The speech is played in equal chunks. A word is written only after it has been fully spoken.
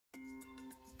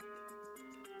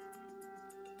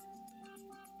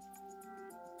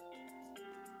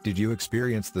Did you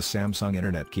experience the Samsung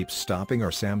Internet keeps stopping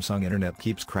or Samsung Internet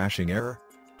keeps crashing error?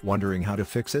 Wondering how to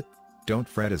fix it? Don't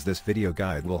fret, as this video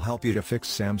guide will help you to fix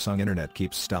Samsung Internet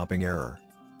keeps stopping error.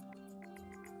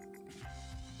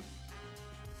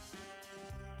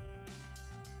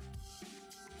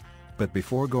 But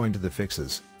before going to the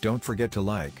fixes, don't forget to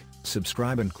like,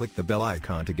 subscribe and click the bell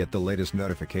icon to get the latest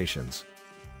notifications.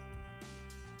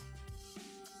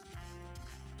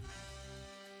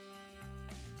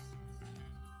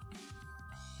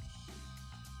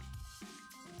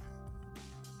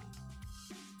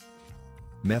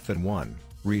 Method 1.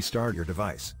 Restart your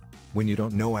device. When you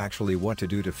don't know actually what to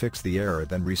do to fix the error,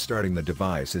 then restarting the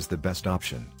device is the best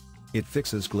option. It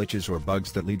fixes glitches or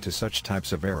bugs that lead to such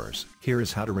types of errors. Here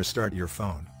is how to restart your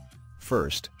phone.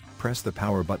 First, press the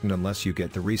power button unless you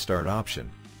get the restart option.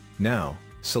 Now,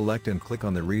 select and click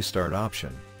on the restart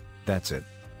option. That's it.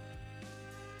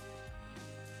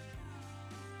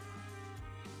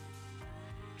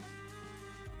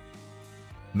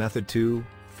 Method 2.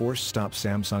 Force stop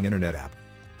Samsung Internet app.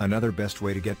 Another best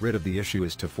way to get rid of the issue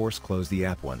is to force close the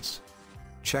app once.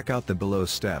 Check out the below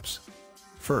steps.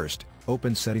 First,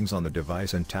 open Settings on the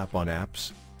device and tap on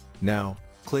Apps. Now,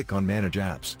 click on Manage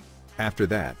Apps. After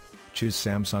that, choose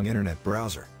Samsung Internet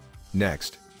Browser.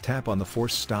 Next, tap on the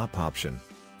Force Stop option.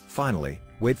 Finally,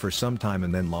 wait for some time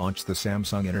and then launch the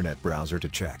Samsung Internet Browser to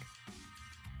check.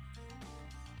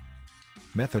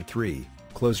 Method 3.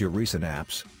 Close your recent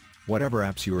apps. Whatever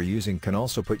apps you are using can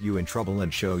also put you in trouble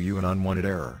and show you an unwanted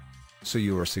error. So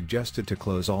you are suggested to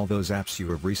close all those apps you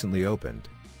have recently opened.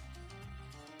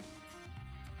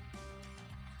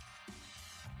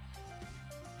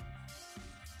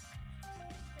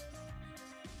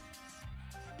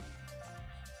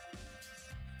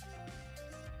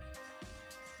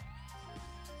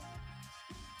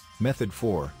 Method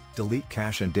 4. Delete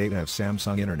cache and data of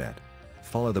Samsung Internet.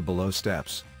 Follow the below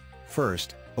steps.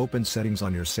 First, open Settings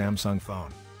on your Samsung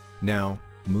phone. Now,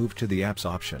 move to the Apps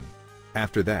option.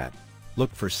 After that,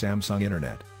 look for Samsung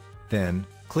Internet. Then,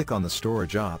 click on the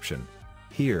Storage option.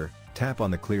 Here, tap on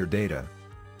the Clear Data.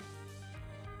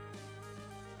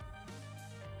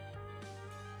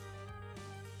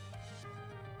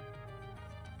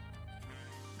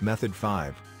 Method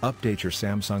 5. Update your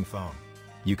Samsung phone.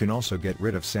 You can also get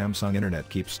rid of Samsung Internet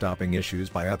keeps stopping issues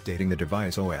by updating the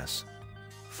device OS.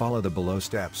 Follow the below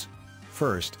steps.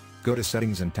 First, go to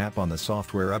Settings and tap on the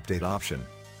Software Update option.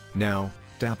 Now,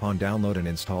 tap on Download and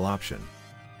Install option.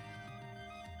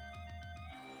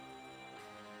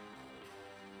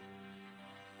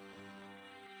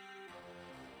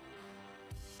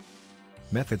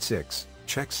 Method 6.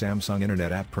 Check Samsung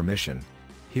Internet app permission.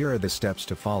 Here are the steps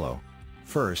to follow.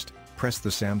 First, press the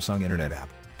Samsung Internet app,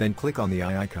 then click on the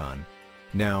eye icon.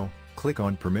 Now, click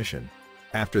on Permission.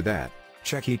 After that,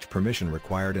 check each permission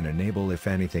required and enable if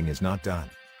anything is not done.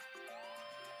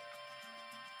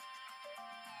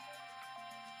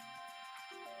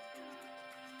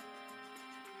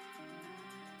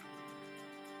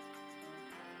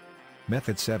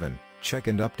 Method 7. Check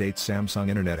and update Samsung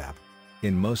Internet app.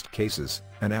 In most cases,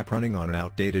 an app running on an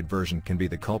outdated version can be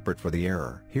the culprit for the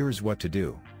error. Here's what to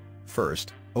do.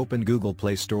 First, open Google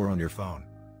Play Store on your phone.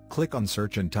 Click on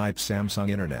Search and type Samsung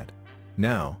Internet.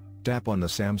 Now, tap on the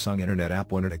Samsung Internet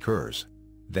app when it occurs.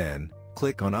 Then,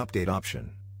 click on Update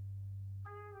option.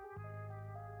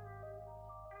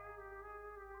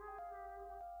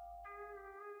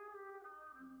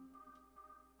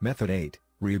 Method 8.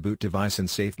 Reboot device in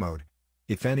safe mode.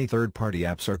 If any third-party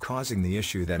apps are causing the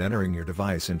issue, then entering your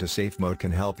device into safe mode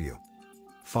can help you.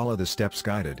 Follow the steps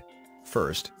guided.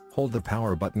 First, hold the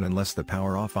power button unless the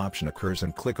power off option occurs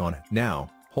and click on it. Now,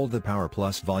 hold the power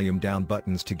plus volume down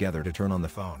buttons together to turn on the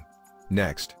phone.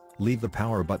 Next, leave the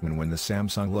power button when the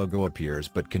Samsung logo appears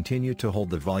but continue to hold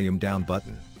the volume down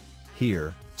button.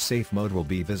 Here, safe mode will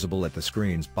be visible at the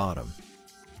screen's bottom.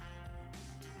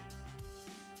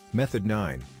 Method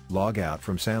 9. Log out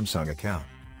from Samsung account.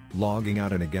 Logging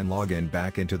out and again log in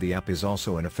back into the app is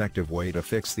also an effective way to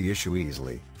fix the issue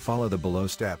easily. Follow the below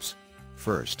steps.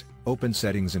 First, open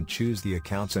Settings and choose the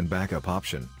Accounts and Backup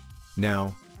option.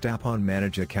 Now, tap on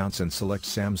Manage Accounts and select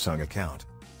Samsung account.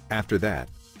 After that,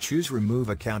 choose Remove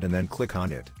account and then click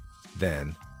on it.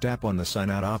 Then, tap on the Sign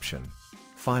Out option.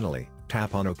 Finally,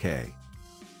 tap on OK.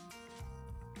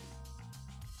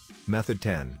 Method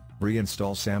 10.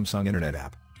 Reinstall Samsung Internet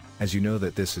app. As you know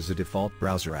that this is a default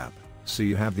browser app, so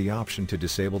you have the option to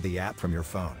disable the app from your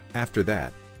phone. After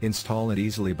that, install it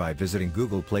easily by visiting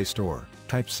Google Play Store,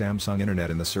 type Samsung Internet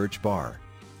in the search bar.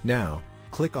 Now,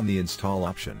 click on the Install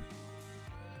option.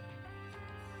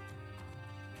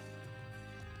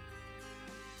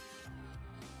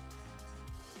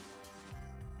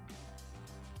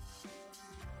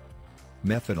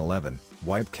 Method 11,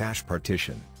 wipe cache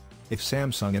partition. If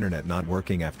Samsung Internet not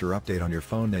working after update on your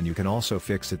phone, then you can also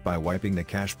fix it by wiping the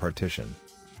cache partition.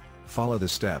 Follow the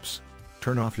steps.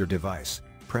 Turn off your device,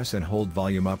 press and hold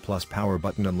volume up plus power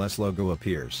button unless logo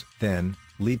appears. Then,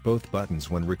 leave both buttons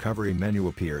when recovery menu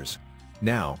appears.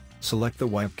 Now, select the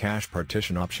wipe cache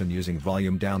partition option using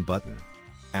volume down button.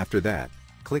 After that,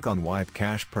 click on wipe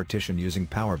cache partition using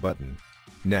power button.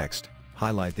 Next,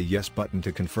 highlight the yes button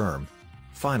to confirm.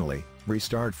 Finally,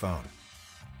 restart phone.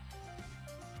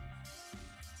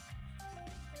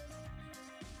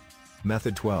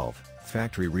 Method 12,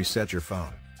 factory reset your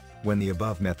phone. When the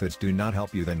above methods do not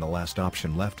help you, then the last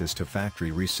option left is to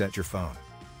factory reset your phone.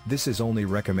 This is only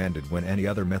recommended when any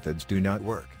other methods do not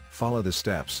work. Follow the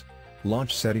steps.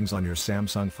 Launch settings on your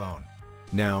Samsung phone.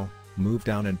 Now, move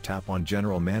down and tap on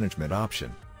General Management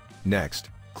option.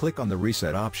 Next, click on the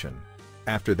Reset option.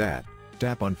 After that,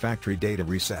 tap on Factory Data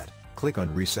Reset, click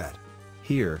on Reset.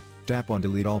 Here, tap on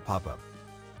Delete All pop-up.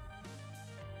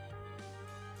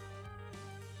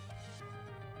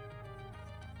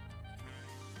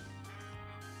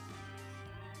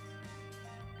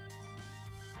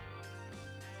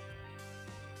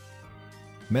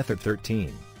 Method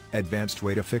 13, advanced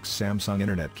way to fix Samsung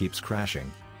Internet keeps crashing.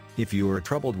 If you are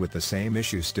troubled with the same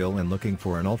issue still and looking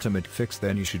for an ultimate fix,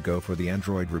 then you should go for the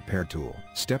Android Repair Tool.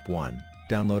 Step 1,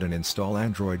 download and install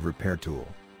Android Repair Tool.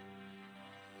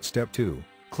 Step 2,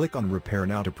 click on Repair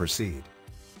Now to proceed.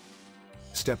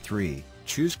 Step 3,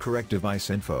 choose correct device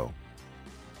info.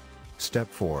 Step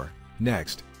 4,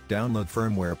 next, download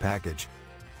firmware package.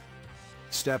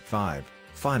 Step 5,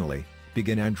 finally,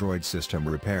 begin Android system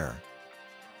repair.